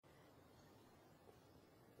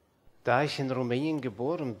Da ich in Rumänien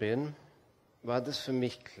geboren bin, war das für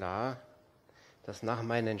mich klar, dass nach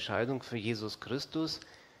meiner Entscheidung für Jesus Christus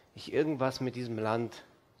ich irgendwas mit diesem Land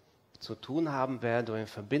zu tun haben werde oder in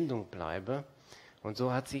Verbindung bleibe. Und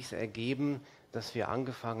so hat sich ergeben, dass wir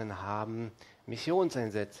angefangen haben,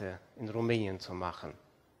 Missionseinsätze in Rumänien zu machen.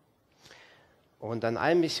 Und an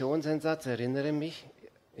einen Missionseinsatz erinnere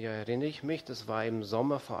ich mich, das war im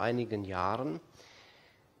Sommer vor einigen Jahren.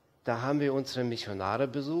 Da haben wir unsere Missionare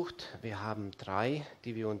besucht. Wir haben 3,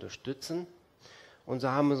 die wir unterstützen. Und so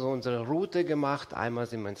haben wir so unsere Route gemacht. Einmal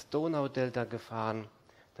sind wir ins Donaudelta gefahren,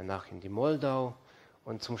 danach in die Moldau.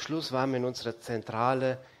 Und zum Schluss waren wir in unserer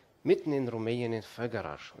Zentrale mitten in Rumänien in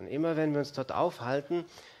Făgăraș. Und immer wenn wir uns dort aufhalten,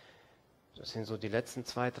 das sind so die letzten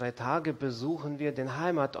 2, 3 Tage, besuchen wir den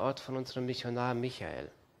Heimatort von unserem Missionar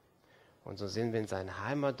Michael. Und so sind wir in sein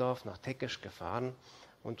Heimatdorf nach Tekeș gefahren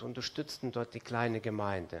und unterstützten dort die kleine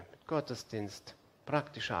Gemeinde mit Gottesdienst,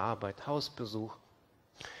 praktischer Arbeit, Hausbesuch.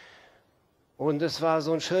 Und es war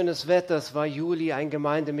so ein schönes Wetter, es war Juli, ein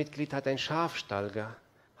Gemeindemitglied hat einen Schafstall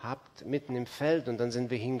gehabt, mitten im Feld, und dann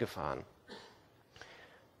sind wir hingefahren.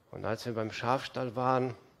 Und als wir beim Schafstall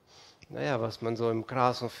waren, was man so im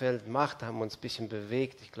Gras und Feld macht, haben wir uns ein bisschen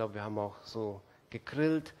bewegt. Ich glaube, wir haben auch so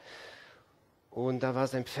gegrillt. Und da war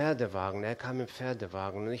sein Pferdewagen, er kam im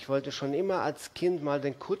Pferdewagen. Und ich wollte schon immer als Kind mal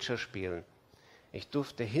den Kutscher spielen. Ich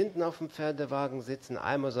durfte hinten auf dem Pferdewagen sitzen,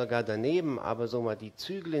 einmal sogar daneben, aber so mal die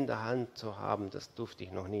Zügel in der Hand zu haben, das durfte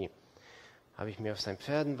ich noch nie. Habe ich mir auf seinen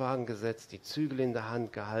Pferdewagen gesetzt, die Zügel in der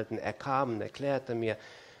Hand gehalten. Er kam und erklärte mir,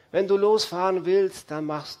 wenn du losfahren willst, dann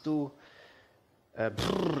machst du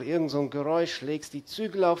irgend so ein Geräusch, legst die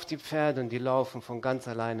Zügel auf die Pferde und die laufen von ganz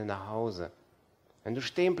alleine nach Hause. Wenn du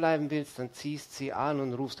stehen bleiben willst, dann ziehst sie an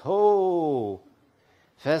und rufst, ho!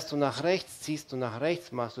 Fährst du nach rechts, ziehst du nach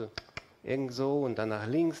rechts, machst du irgend so und dann nach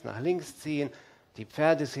links ziehen. Die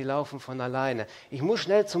Pferde, sie laufen von alleine. Ich muss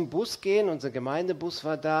schnell zum Bus gehen, unser Gemeindebus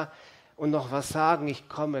war da, und noch was sagen, ich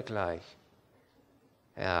komme gleich.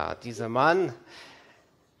 Ja, dieser Mann,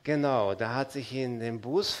 genau, der hat sich in den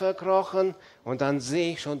Bus verkrochen und dann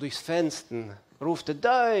sehe ich schon durchs Fenster, rufte,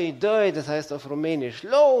 doi, doi, das heißt auf Rumänisch,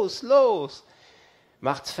 los, los.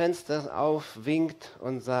 Macht das Fenster auf, winkt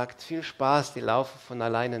und sagt, viel Spaß, die laufen von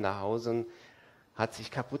alleine nach Hause, und hat sich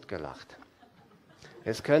kaputt gelacht.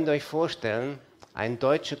 Jetzt könnt ihr euch vorstellen, ein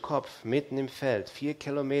deutscher Kopf mitten im Feld, 4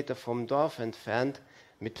 Kilometer vom Dorf entfernt,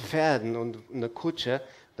 mit Pferden und einer Kutsche,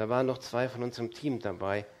 da waren noch 2 von unserem Team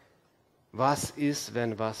dabei. Was ist,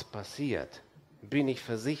 wenn was passiert? Bin ich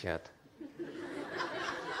versichert?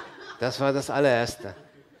 Das war das allererste.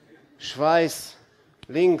 Schweiß,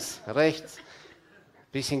 links, rechts,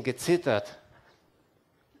 bisschen gezittert.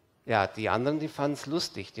 Ja, die anderen, die fanden es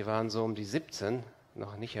lustig, die waren so um die 17,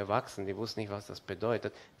 noch nicht erwachsen, die wussten nicht, was das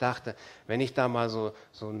bedeutet. Dachte, wenn ich da mal so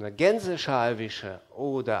eine Gänseschar erwische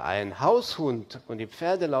oder einen Haushund und die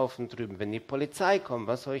Pferde laufen drüben, wenn die Polizei kommt,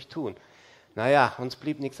 was soll ich tun? Naja, uns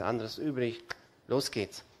blieb nichts anderes übrig, los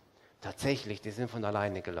geht's. Tatsächlich, die sind von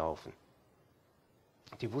alleine gelaufen.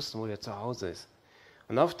 Die wussten, wo er zu Hause ist.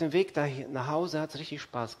 Und auf dem Weg nach Hause hat es richtig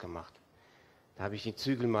Spaß gemacht. Da habe ich die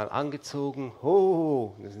Zügel mal angezogen,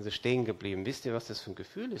 ho, da sind sie stehen geblieben. Wisst ihr, was das für ein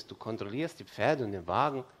Gefühl ist? Du kontrollierst die Pferde und den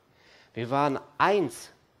Wagen. Wir waren eins,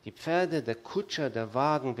 die Pferde, der Kutscher, der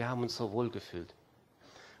Wagen, wir haben uns so wohl gefühlt.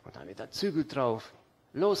 Und dann wieder Zügel drauf,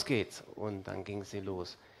 los geht's. Und dann ging sie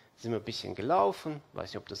los. Sind wir ein bisschen gelaufen,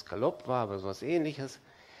 weiß nicht, ob das Galopp war, aber sowas Ähnliches.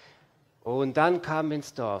 Und dann kamen wir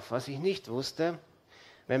ins Dorf. Was ich nicht wusste,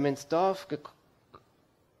 wenn man ins Dorf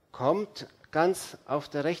kommt, ganz auf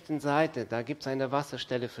der rechten Seite, da gibt es eine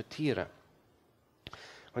Wasserstelle für Tiere.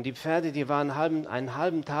 Und die Pferde, die waren einen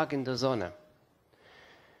halben Tag in der Sonne.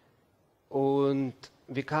 Und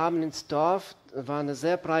wir kamen ins Dorf, war eine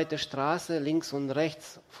sehr breite Straße, links und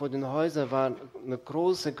rechts vor den Häusern war eine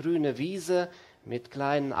große grüne Wiese mit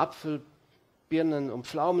kleinen Apfelbirnen und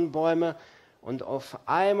Pflaumenbäumen. Und auf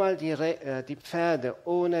einmal die Pferde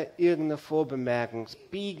ohne irgendeine Vorbemerkung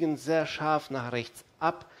biegen sehr scharf nach rechts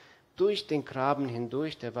ab, durch den Graben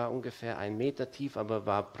hindurch, der war ungefähr 1 Meter tief, aber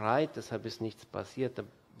war breit, deshalb ist nichts passiert. Der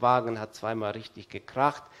Wagen hat 2-mal richtig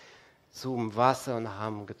gekracht zum Wasser und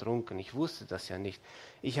haben getrunken. Ich wusste das ja nicht.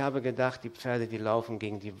 Ich habe gedacht, die Pferde, die laufen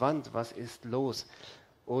gegen die Wand, was ist los?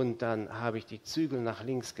 Und dann habe ich die Zügel nach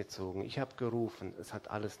links gezogen. Ich habe gerufen, es hat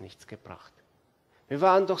alles nichts gebracht. Wir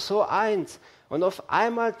waren doch so eins. Und auf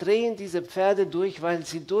einmal drehen diese Pferde durch, weil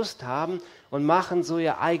sie Durst haben und machen so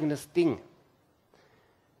ihr eigenes Ding.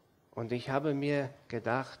 Und ich habe mir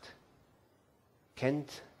gedacht, kennt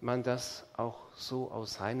man das auch so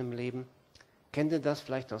aus seinem Leben? Kennt ihr das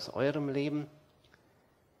vielleicht aus eurem Leben?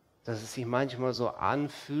 Dass es sich manchmal so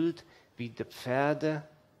anfühlt wie die Pferde,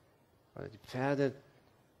 oder die Pferde,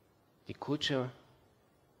 die Kutsche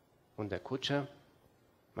und der Kutscher.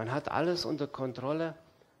 Man hat alles unter Kontrolle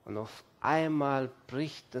und auf einmal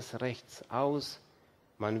bricht es rechts aus.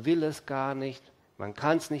 Man will es gar nicht, man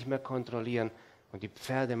kann es nicht mehr kontrollieren und die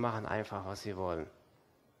Pferde machen einfach, was sie wollen.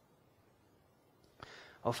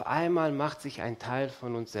 Auf einmal macht sich ein Teil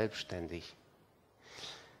von uns selbstständig.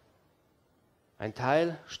 Ein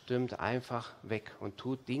Teil stürmt einfach weg und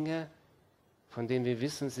tut Dinge, von denen wir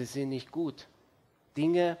wissen, sie sind nicht gut.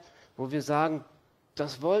 Dinge, wo wir sagen,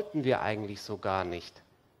 das wollten wir eigentlich so gar nicht.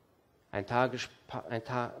 Ein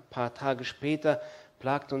paar Tage später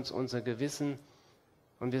plagt uns unser Gewissen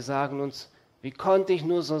und wir sagen uns, wie konnte ich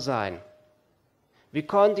nur so sein? Wie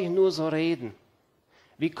konnte ich nur so reden?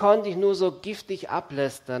 Wie konnte ich nur so giftig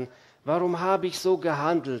ablästern? Warum habe ich so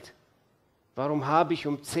gehandelt? Warum habe ich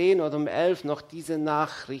um 10 oder um 11 noch diese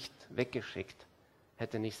Nachricht weggeschickt?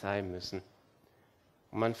 Hätte nicht sein müssen.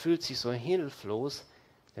 Und man fühlt sich so hilflos,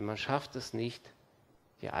 denn man schafft es nicht,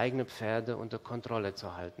 die eigenen Pferde unter Kontrolle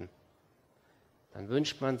zu halten. Dann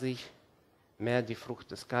wünscht man sich mehr die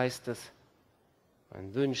Frucht des Geistes.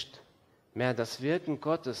 Man wünscht mehr das Wirken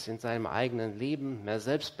Gottes in seinem eigenen Leben, mehr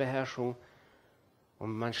Selbstbeherrschung.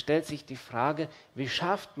 Und man stellt sich die Frage, wie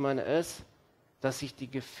schafft man es, dass sich die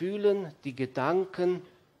Gefühle, die Gedanken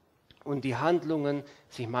und die Handlungen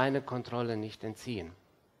sich meiner Kontrolle nicht entziehen.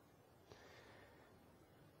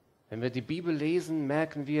 Wenn wir die Bibel lesen,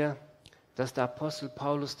 merken wir, dass der Apostel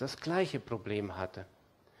Paulus das gleiche Problem hatte.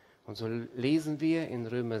 Und so lesen wir in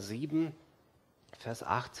Römer 7, Vers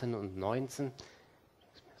 18 und 19.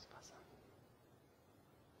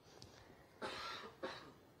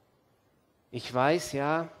 Ich weiß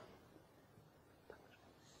ja,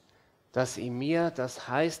 dass in mir, das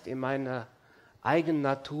heißt in meiner eigenen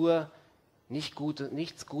Natur,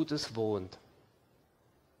 nichts Gutes wohnt.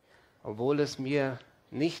 Obwohl es mir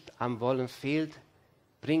nicht am Wollen fehlt,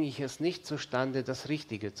 bringe ich es nicht zustande, das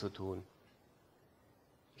Richtige zu tun.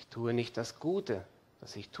 Ich tue nicht das Gute,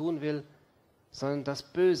 das ich tun will, sondern das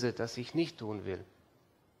Böse, das ich nicht tun will.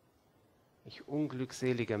 Ich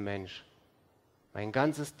unglückseliger Mensch, mein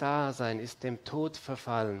ganzes Dasein ist dem Tod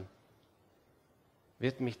verfallen.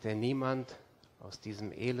 Wird mich denn niemand aus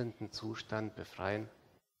diesem elenden Zustand befreien?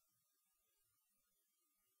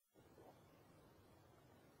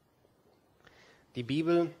 Die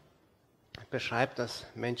Bibel beschreibt das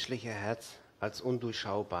menschliche Herz als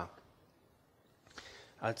undurchschaubar,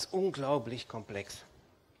 als unglaublich komplex,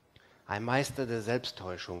 ein Meister der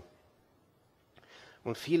Selbsttäuschung.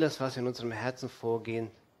 Und vieles, was in unserem Herzen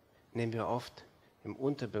vorgeht, nehmen wir oft im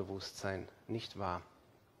Unterbewusstsein nicht wahr.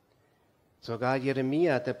 Sogar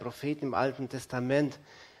Jeremia, der Prophet im Alten Testament,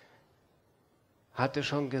 hatte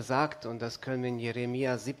schon gesagt, und das können wir in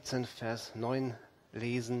Jeremia 17, Vers 9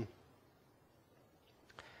 lesen,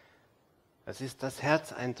 es ist das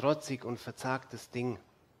Herz ein trotzig und verzagtes Ding,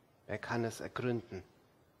 wer kann es ergründen?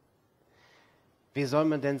 Wie soll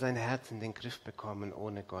man denn sein Herz in den Griff bekommen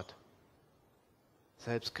ohne Gott?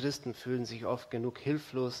 Selbst Christen fühlen sich oft genug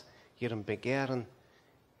hilflos ihrem Begehren,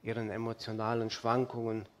 ihren emotionalen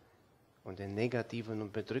Schwankungen und den negativen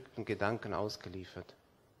und bedrückten Gedanken ausgeliefert.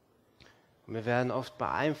 Und wir werden oft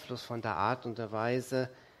beeinflusst von der Art und der Weise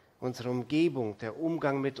unserer Umgebung. Der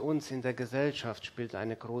Umgang mit uns in der Gesellschaft spielt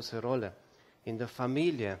eine große Rolle. In der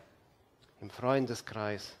Familie, im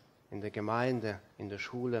Freundeskreis, in der Gemeinde, in der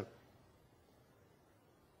Schule.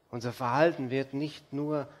 Unser Verhalten wird nicht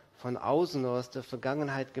nur von außen oder aus der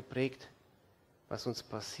Vergangenheit geprägt, was uns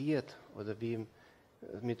passiert oder wie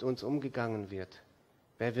mit uns umgegangen wird.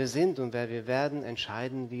 Wer wir sind und wer wir werden,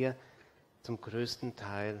 entscheiden wir zum größten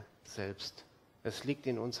Teil selbst. Es liegt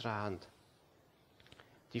in unserer Hand.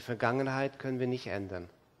 Die Vergangenheit können wir nicht ändern.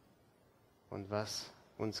 Und was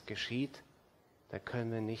uns geschieht, da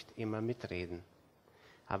können wir nicht immer mitreden.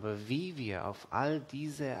 Aber wie wir auf all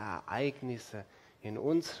diese Ereignisse in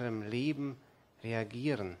unserem Leben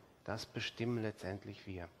reagieren, das bestimmen letztendlich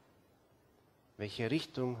wir. Welche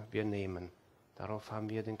Richtung wir nehmen, darauf haben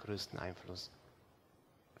wir den größten Einfluss.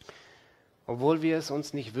 Obwohl wir es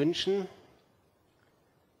uns nicht wünschen,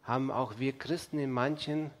 haben auch wir Christen in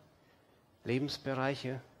manchen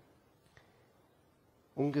Lebensbereichen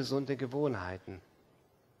ungesunde Gewohnheiten.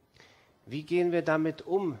 Wie gehen wir damit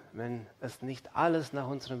um, wenn es nicht alles nach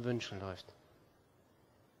unseren Wünschen läuft?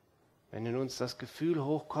 Wenn in uns das Gefühl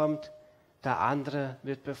hochkommt, der andere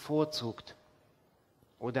wird bevorzugt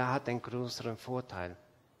oder hat einen größeren Vorteil.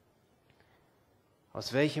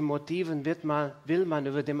 Aus welchen Motiven will man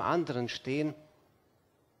über dem anderen stehen?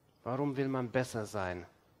 Warum will man besser sein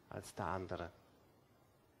als der andere?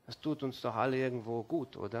 Das tut uns doch alle irgendwo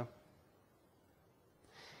gut, oder?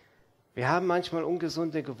 Wir haben manchmal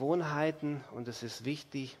ungesunde Gewohnheiten und es ist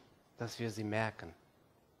wichtig, dass wir sie merken,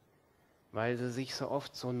 weil sie sich so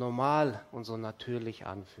oft so normal und so natürlich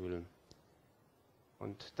anfühlen.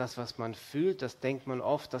 Und das, was man fühlt, das denkt man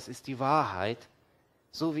oft, das ist die Wahrheit.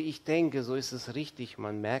 So wie ich denke, so ist es richtig.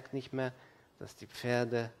 Man merkt nicht mehr, dass die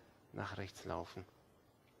Pferde nach rechts laufen.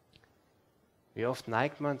 Wie oft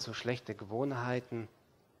neigt man zu schlechten Gewohnheiten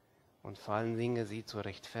und vor allen Dingen sie zu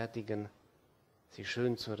rechtfertigen, sie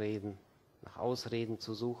schön zu reden, nach Ausreden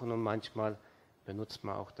zu suchen und manchmal benutzt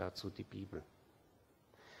man auch dazu die Bibel.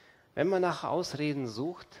 Wenn man nach Ausreden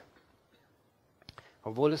sucht,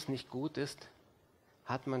 obwohl es nicht gut ist,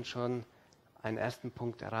 hat man schon einen ersten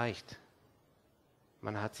Punkt erreicht.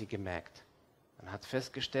 Man hat sie gemerkt. Man hat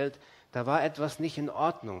festgestellt, da war etwas nicht in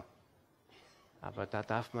Ordnung. Aber da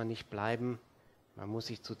darf man nicht bleiben. Man muss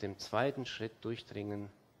sich zu dem zweiten Schritt durchdringen,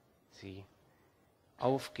 sie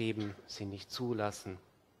aufgeben, sie nicht zulassen.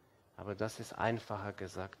 Aber das ist einfacher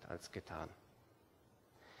gesagt als getan.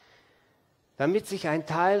 Damit sich ein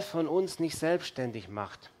Teil von uns nicht selbstständig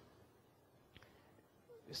macht,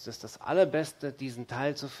 ist es das Allerbeste, diesen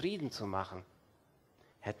Teil zufrieden zu machen.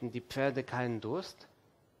 Hätten die Pferde keinen Durst,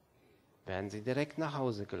 wären sie direkt nach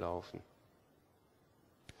Hause gelaufen.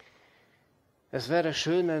 Es wäre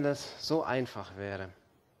schön, wenn das so einfach wäre.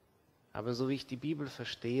 Aber so wie ich die Bibel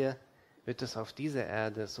verstehe, wird es auf dieser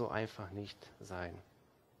Erde so einfach nicht sein.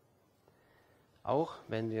 Auch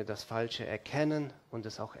wenn wir das Falsche erkennen und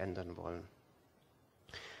es auch ändern wollen.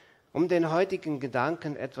 Um den heutigen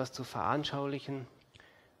Gedanken etwas zu veranschaulichen,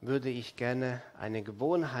 würde ich gerne eine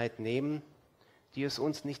Gewohnheit nehmen, die es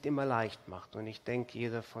uns nicht immer leicht macht. Und ich denke,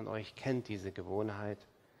 jeder von euch kennt diese Gewohnheit.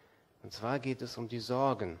 Und zwar geht es um die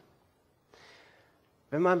Sorgen.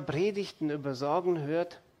 Wenn man Predigten über Sorgen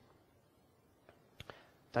hört,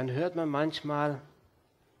 dann hört man manchmal,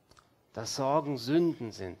 dass Sorgen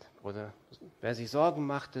Sünden sind. Oder wer sich Sorgen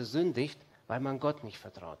macht, der sündigt, weil man Gott nicht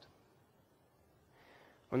vertraut.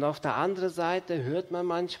 Und auf der anderen Seite hört man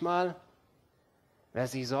manchmal, wer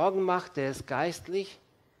sich Sorgen macht, der ist geistlich,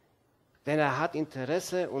 denn er hat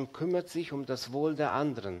Interesse und kümmert sich um das Wohl der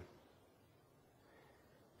anderen.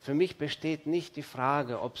 Für mich besteht nicht die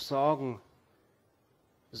Frage, ob Sorgen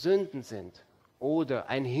Sünden sind oder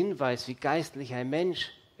ein Hinweis, wie geistlich ein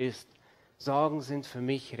Mensch ist. Sorgen sind für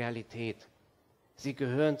mich Realität. Sie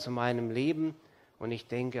gehören zu meinem Leben und ich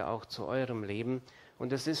denke auch zu eurem Leben.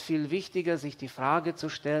 Und es ist viel wichtiger, sich die Frage zu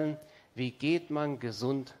stellen, wie geht man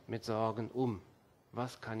gesund mit Sorgen um?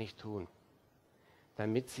 Was kann ich tun,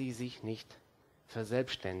 damit sie sich nicht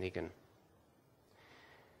verselbstständigen?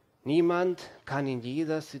 Niemand kann in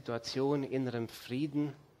jeder Situation inneren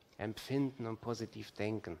Frieden empfinden und positiv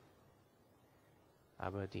denken.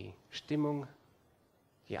 Aber die Stimmung,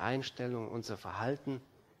 die Einstellung, unser Verhalten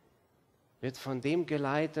wird von dem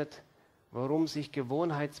geleitet, worum sich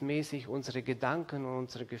gewohnheitsmäßig unsere Gedanken und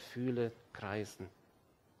unsere Gefühle kreisen.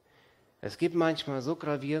 Es gibt manchmal so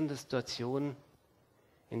gravierende Situationen,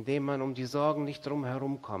 in denen man um die Sorgen nicht drum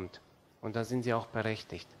herum kommt. Und da sind sie auch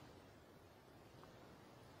berechtigt.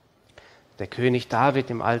 Der König David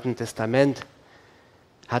im Alten Testament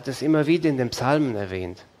hat es immer wieder in den Psalmen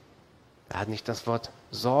erwähnt. Er hat nicht das Wort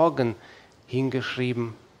Sorgen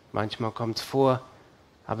hingeschrieben, manchmal kommt es vor,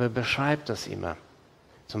 aber er beschreibt das immer.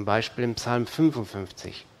 Zum Beispiel im Psalm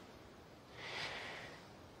 55.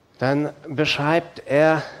 Dann beschreibt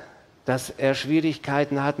er, dass er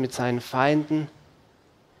Schwierigkeiten hat mit seinen Feinden,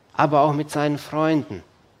 aber auch mit seinen Freunden,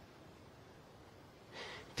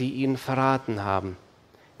 die ihn verraten haben.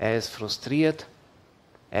 Er ist frustriert,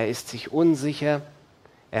 er ist sich unsicher,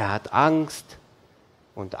 er hat Angst.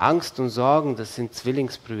 Und Angst und Sorgen, das sind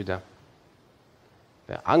Zwillingsbrüder.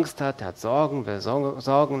 Wer Angst hat, der hat Sorgen. Wer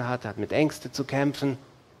Sorgen hat, hat mit Ängsten zu kämpfen.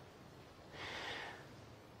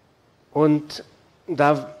 Und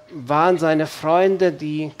da waren seine Freunde,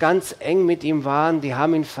 die ganz eng mit ihm waren, die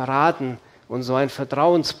haben ihn verraten. Und so einen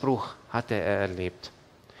Vertrauensbruch hatte er erlebt.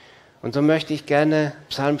 Und so möchte ich gerne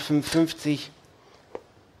Psalm 55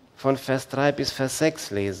 von Vers 3 bis Vers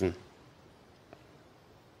 6 lesen.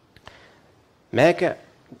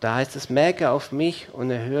 Da heißt es, merke auf mich und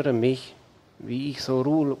erhöre mich, wie ich so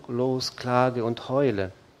ruhelos klage und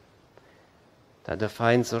heule, da der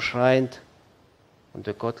Feind so schreiend und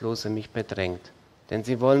der Gottlose mich bedrängt. Denn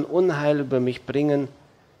sie wollen Unheil über mich bringen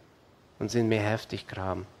und sind mir heftig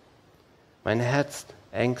gram. Mein Herz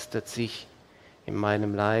ängstet sich in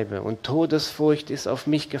meinem Leibe und Todesfurcht ist auf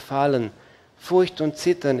mich gefallen. Furcht und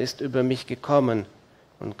Zittern ist über mich gekommen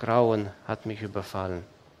und Grauen hat mich überfallen.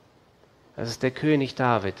 Das ist der König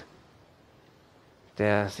David,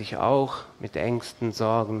 der sich auch mit Ängsten,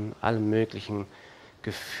 Sorgen, allen möglichen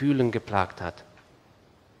Gefühlen geplagt hat.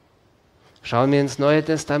 Schauen wir ins Neue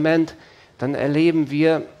Testament, dann erleben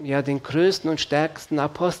wir ja den größten und stärksten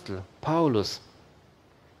Apostel, Paulus.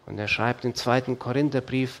 Und er schreibt im 2.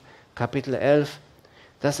 Korintherbrief, Kapitel 11,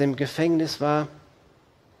 dass er im Gefängnis war.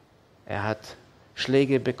 Er hat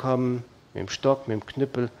Schläge bekommen mit dem Stock, mit dem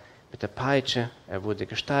Knüppel, mit der Peitsche. Er wurde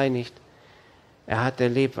gesteinigt. Er hat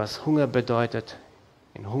erlebt, was Hunger bedeutet.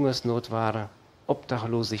 In Hungersnot war er,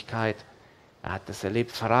 Obdachlosigkeit. Er hat es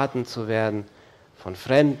erlebt, verraten zu werden von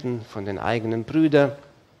Fremden, von den eigenen Brüdern.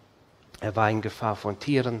 Er war in Gefahr von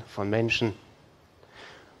Tieren, von Menschen.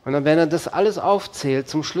 Und dann, wenn er das alles aufzählt,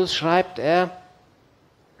 zum Schluss schreibt er,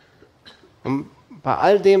 bei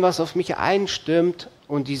all dem, was auf mich einstürmt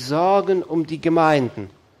und die Sorgen um die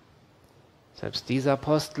Gemeinden. Selbst dieser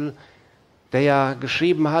Apostel, der ja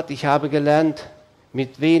geschrieben hat, ich habe gelernt,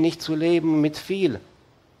 mit wenig zu leben, mit viel.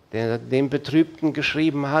 Der dem Betrübten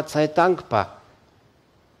geschrieben hat, sei dankbar.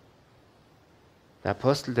 Der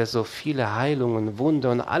Apostel, der so viele Heilungen,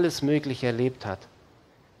 Wunder und alles Mögliche erlebt hat,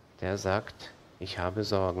 der sagt, ich habe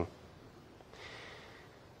Sorgen.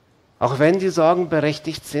 Auch wenn die Sorgen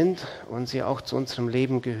berechtigt sind und sie auch zu unserem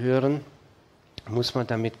Leben gehören, muss man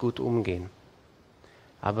damit gut umgehen.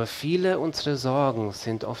 Aber viele unserer Sorgen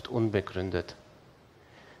sind oft unbegründet.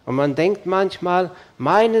 Und man denkt manchmal,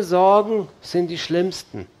 meine Sorgen sind die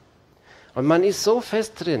schlimmsten. Und man ist so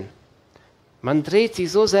fest drin, man dreht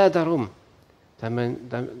sich so sehr darum,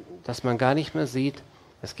 dass man gar nicht mehr sieht,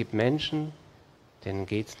 es gibt Menschen, denen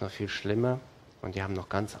geht es noch viel schlimmer und die haben noch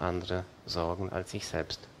ganz andere Sorgen als ich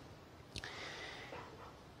selbst.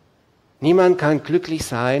 Niemand kann glücklich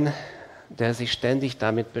sein, der sich ständig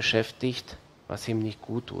damit beschäftigt, was ihm nicht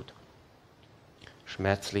gut tut.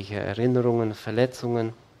 Schmerzliche Erinnerungen,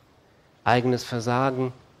 Verletzungen, eigenes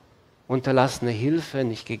Versagen, unterlassene Hilfe,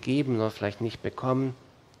 nicht gegeben oder vielleicht nicht bekommen,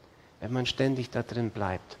 wenn man ständig da drin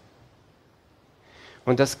bleibt.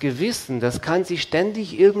 Und das Gewissen, das kann sich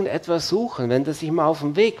ständig irgendetwas suchen. Wenn das sich mal auf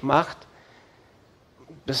den Weg macht,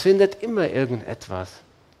 das findet immer irgendetwas.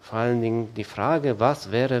 Vor allen Dingen die Frage,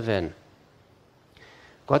 was wäre, wenn?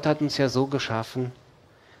 Gott hat uns ja so geschaffen,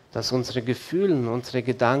 dass unsere Gefühle und unsere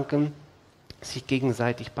Gedanken sich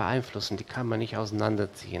gegenseitig beeinflussen. Die kann man nicht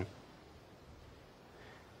auseinanderziehen.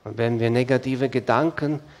 Und wenn wir negative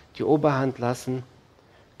Gedanken die Oberhand lassen,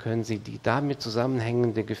 können sie die damit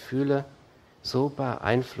zusammenhängenden Gefühle so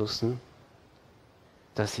beeinflussen,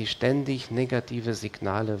 dass sie ständig negative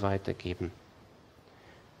Signale weitergeben.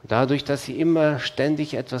 Und dadurch, dass sie immer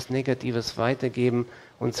ständig etwas Negatives weitergeben,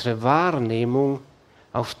 unsere Wahrnehmung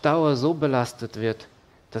auf Dauer so belastet wird,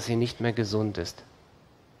 dass sie nicht mehr gesund ist.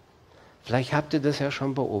 Vielleicht habt ihr das ja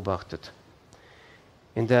schon beobachtet.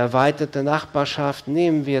 In der erweiterten Nachbarschaft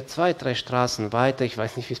nehmen wir 2, 3 Straßen weiter. Ich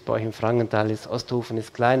weiß nicht, wie es bei euch im Frankenthal ist. Osthofen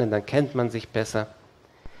ist klein und dann kennt man sich besser.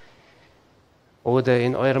 Oder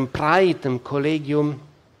in eurem breiten Kollegium,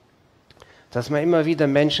 dass man immer wieder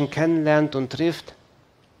Menschen kennenlernt und trifft,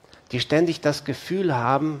 die ständig das Gefühl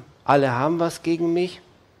haben, alle haben was gegen mich.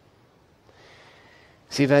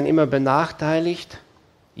 Sie werden immer benachteiligt,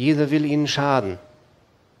 jeder will ihnen schaden.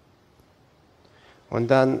 Und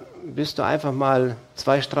dann bist du einfach mal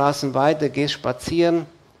 2 Straßen weiter, gehst spazieren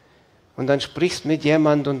und dann sprichst mit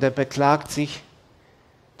jemandem und der beklagt sich,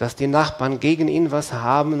 dass die Nachbarn gegen ihn was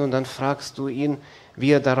haben und dann fragst du ihn,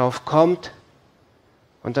 wie er darauf kommt.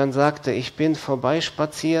 Und dann sagt er, ich bin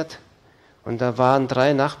vorbeispaziert und da waren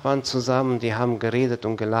 3 Nachbarn zusammen, die haben geredet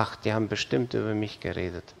und gelacht, die haben bestimmt über mich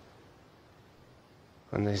geredet.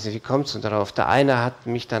 Und ich sage, wie kommst du darauf? Der eine hat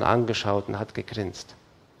mich dann angeschaut und hat gegrinst.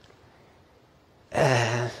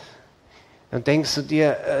 Dann denkst du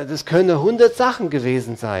dir, das können 100 Sachen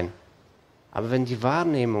gewesen sein. Aber wenn die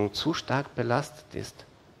Wahrnehmung zu stark belastet ist,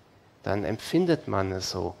 dann empfindet man es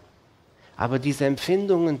so. Aber diese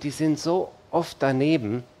Empfindungen, die sind so oft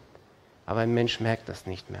daneben, aber ein Mensch merkt das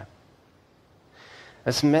nicht mehr.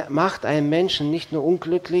 Es macht einen Menschen nicht nur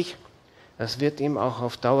unglücklich, es wird ihm auch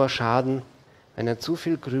auf Dauer schaden, wenn er zu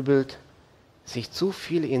viel grübelt, sich zu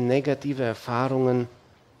viel in negative Erfahrungen,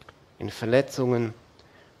 in Verletzungen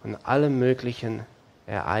und alle möglichen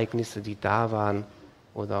Ereignisse, die da waren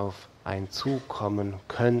oder auf einen zukommen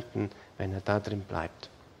könnten, wenn er da drin bleibt.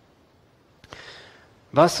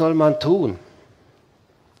 Was soll man tun?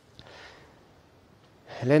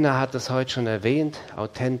 Helena hat es heute schon erwähnt,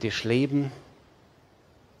 authentisch leben.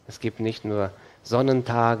 Es gibt nicht nur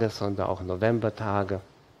Sonnentage, sondern auch Novembertage.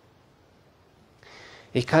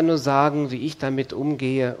 Ich kann nur sagen, wie ich damit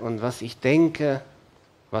umgehe und was ich denke,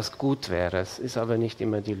 was gut wäre. Es ist aber nicht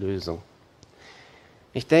immer die Lösung.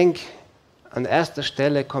 Ich denke, an erster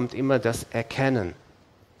Stelle kommt immer das Erkennen,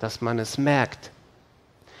 dass man es merkt.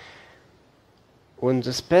 Und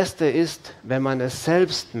das Beste ist, wenn man es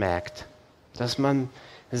selbst merkt. dass man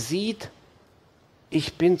sieht,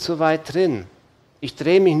 ich bin zu weit drin. Ich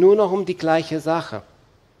drehe mich nur noch um die gleiche Sache.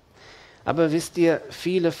 Aber wisst ihr,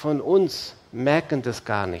 viele von uns merken das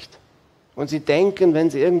gar nicht. Und sie denken, wenn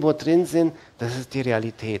sie irgendwo drin sind, das ist die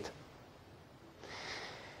Realität.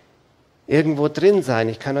 Irgendwo drin sein,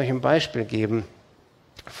 ich kann euch ein Beispiel geben.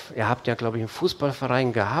 Ihr habt ja, glaube ich, einen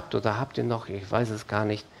Fußballverein gehabt oder habt ihr noch, ich weiß es gar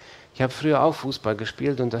nicht. Ich habe früher auch Fußball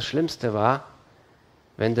gespielt und das Schlimmste war,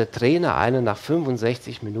 wenn der Trainer einen nach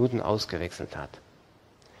 65 Minuten ausgewechselt hat.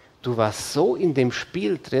 Du warst so in dem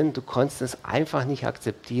Spiel drin, du konntest es einfach nicht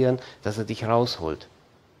akzeptieren, dass er dich rausholt.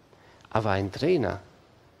 Aber ein Trainer,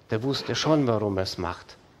 der wusste schon, warum er es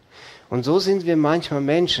macht. Und so sind wir manchmal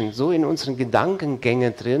Menschen, so in unseren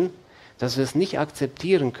Gedankengängen drin, dass wir es nicht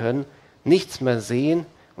akzeptieren können, nichts mehr sehen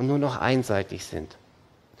und nur noch einseitig sind.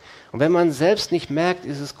 Und wenn man selbst nicht merkt,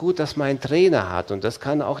 ist es gut, dass man einen Trainer hat. Und das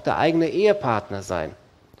kann auch der eigene Ehepartner sein.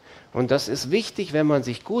 Und das ist wichtig, wenn man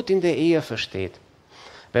sich gut in der Ehe versteht.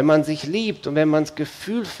 Wenn man sich liebt und wenn man das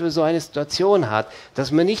Gefühl für so eine Situation hat,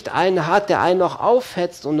 dass man nicht einen hat, der einen noch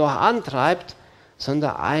aufhetzt und noch antreibt,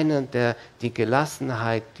 sondern einen, der die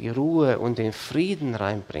Gelassenheit, die Ruhe und den Frieden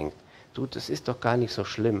reinbringt. Du, das ist doch gar nicht so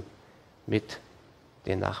schlimm mit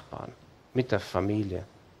den Nachbarn, mit der Familie,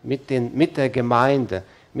 mit der Gemeinde,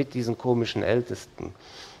 mit diesen komischen Ältesten.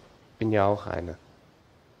 Bin ja auch einer.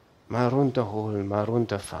 Mal runterholen, mal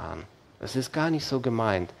runterfahren. Das ist gar nicht so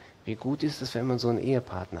gemeint. Wie gut ist es, wenn man so einen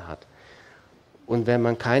Ehepartner hat? Und wenn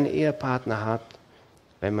man keinen Ehepartner hat,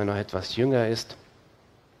 wenn man noch etwas jünger ist,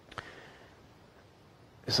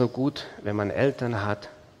 ist so gut, wenn man Eltern hat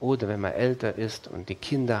oder wenn man älter ist und die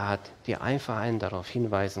Kinder hat, die einfach einen darauf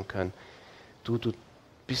hinweisen können, du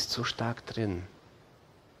bist so stark drin,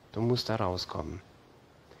 du musst da rauskommen.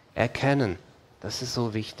 Erkennen, das ist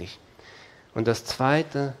so wichtig. Und das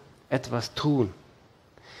Zweite, etwas tun.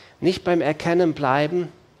 Nicht beim Erkennen bleiben,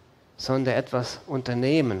 sondern etwas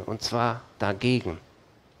unternehmen, und zwar dagegen.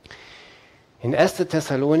 In 1.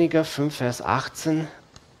 Thessaloniker 5, Vers 18,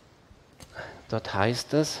 dort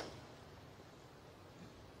heißt es,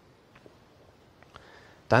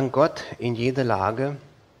 dank Gott in jeder Lage,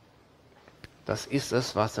 das ist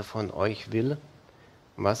es, was er von euch will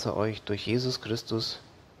und was er euch durch Jesus Christus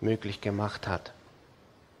möglich gemacht hat.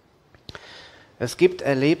 Es gibt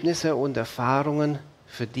Erlebnisse und Erfahrungen,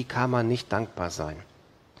 für die kann man nicht dankbar sein.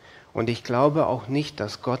 Und ich glaube auch nicht,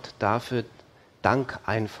 dass Gott dafür Dank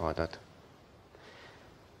einfordert.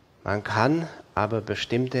 Man kann aber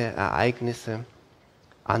bestimmte Ereignisse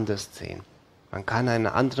anders sehen. Man kann einen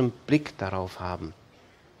anderen Blick darauf haben.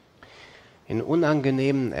 In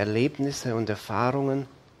unangenehmen Erlebnissen und Erfahrungen,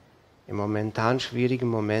 in momentan schwierigen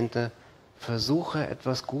Momenten, versuche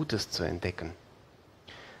etwas Gutes zu entdecken.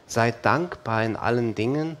 Sei dankbar in allen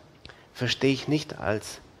Dingen, verstehe ich nicht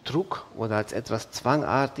als Druck oder als etwas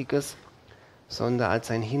Zwangartiges, sondern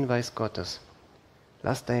als ein Hinweis Gottes.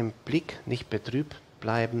 Lass deinen Blick nicht betrübt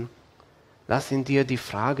bleiben. Lass in dir die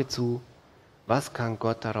Frage zu, was kann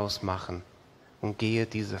Gott daraus machen? Und gehe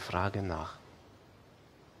dieser Frage nach.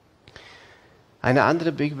 Eine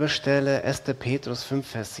andere Bibelstelle, 1. Petrus 5,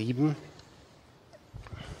 Vers 7.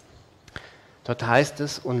 Dort heißt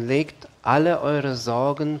es, und legt alle eure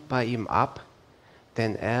Sorgen bei ihm ab,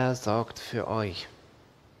 denn er sorgt für euch.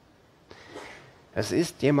 Es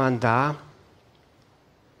ist jemand da,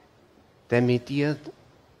 der mit dir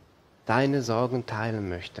deine Sorgen teilen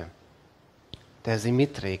möchte, der sie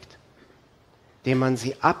mitträgt, dem man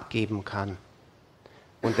sie abgeben kann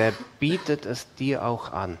und er bietet es dir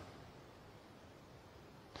auch an.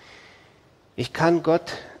 Ich kann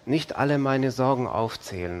Gott nicht alle meine Sorgen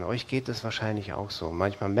aufzählen, euch geht es wahrscheinlich auch so,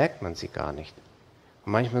 manchmal merkt man sie gar nicht.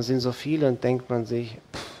 Und manchmal sind so viele und denkt man sich,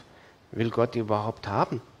 will Gott die überhaupt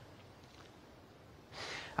haben?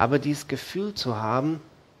 Aber dieses Gefühl zu haben,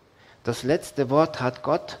 das letzte Wort hat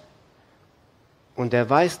Gott und er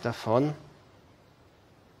weiß davon,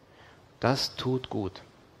 das tut gut.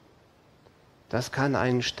 Das kann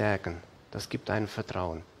einen stärken, das gibt einen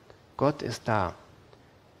Vertrauen. Gott ist da.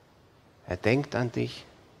 Er denkt an dich,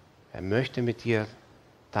 er möchte mit dir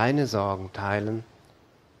deine Sorgen teilen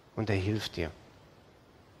und er hilft dir.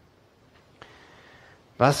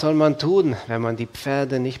 Was soll man tun, wenn man die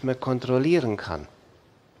Pferde nicht mehr kontrollieren kann?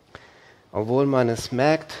 Obwohl man es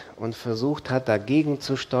merkt und versucht hat, dagegen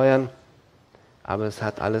zu steuern, aber es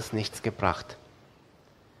hat alles nichts gebracht.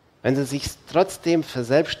 Wenn sie sich trotzdem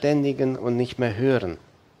verselbstständigen und nicht mehr hören.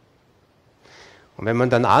 Und wenn man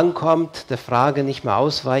dann ankommt, der Frage nicht mehr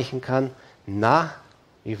ausweichen kann, na,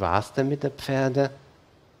 wie war es denn mit den Pferden?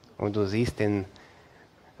 Und du siehst den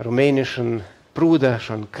rumänischen Bruder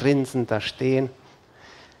schon grinsend da stehen.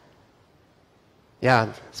 Ja,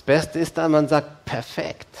 das Beste ist dann, man sagt,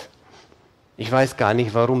 perfekt. Ich weiß gar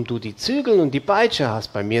nicht, warum du die Zügel und die Peitsche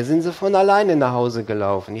hast. Bei mir sind sie von alleine nach Hause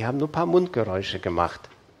gelaufen. Die haben nur ein paar Mundgeräusche gemacht.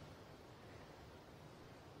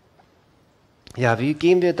 Ja, wie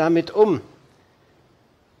gehen wir damit um,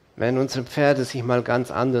 wenn unsere Pferde sich mal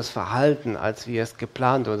ganz anders verhalten, als wir es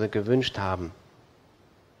geplant oder gewünscht haben?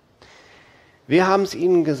 Wir haben es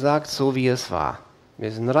ihnen gesagt, so wie es war.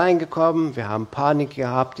 Wir sind reingekommen, wir haben Panik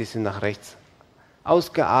gehabt, die sind nach rechts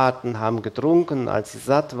ausgeatmet, haben getrunken, als sie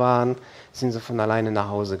satt waren, sind sie von alleine nach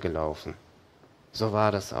Hause gelaufen. So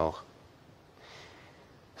war das auch.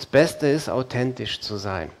 Das Beste ist, authentisch zu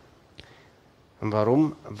sein. Und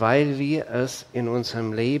warum? Weil wir es in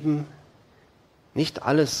unserem Leben nicht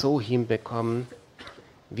alles so hinbekommen,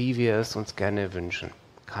 wie wir es uns gerne wünschen.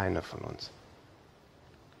 Keiner von uns.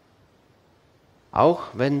 Auch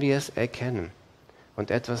wenn wir es erkennen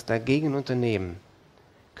und etwas dagegen unternehmen,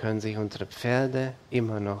 können sich unsere Pferde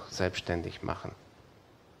immer noch selbstständig machen.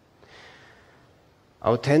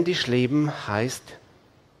 Authentisch leben heißt,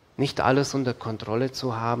 nicht alles unter Kontrolle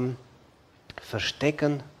zu haben,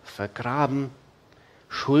 verstecken, vergraben,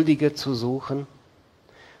 Schuldige zu suchen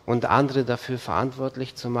und andere dafür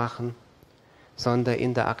verantwortlich zu machen, sondern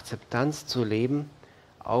in der Akzeptanz zu leben,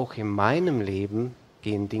 auch in meinem Leben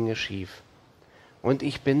gehen Dinge schief. Und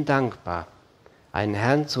ich bin dankbar, einen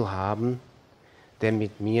Herrn zu haben, der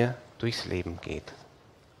mit mir durchs Leben geht.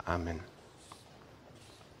 Amen.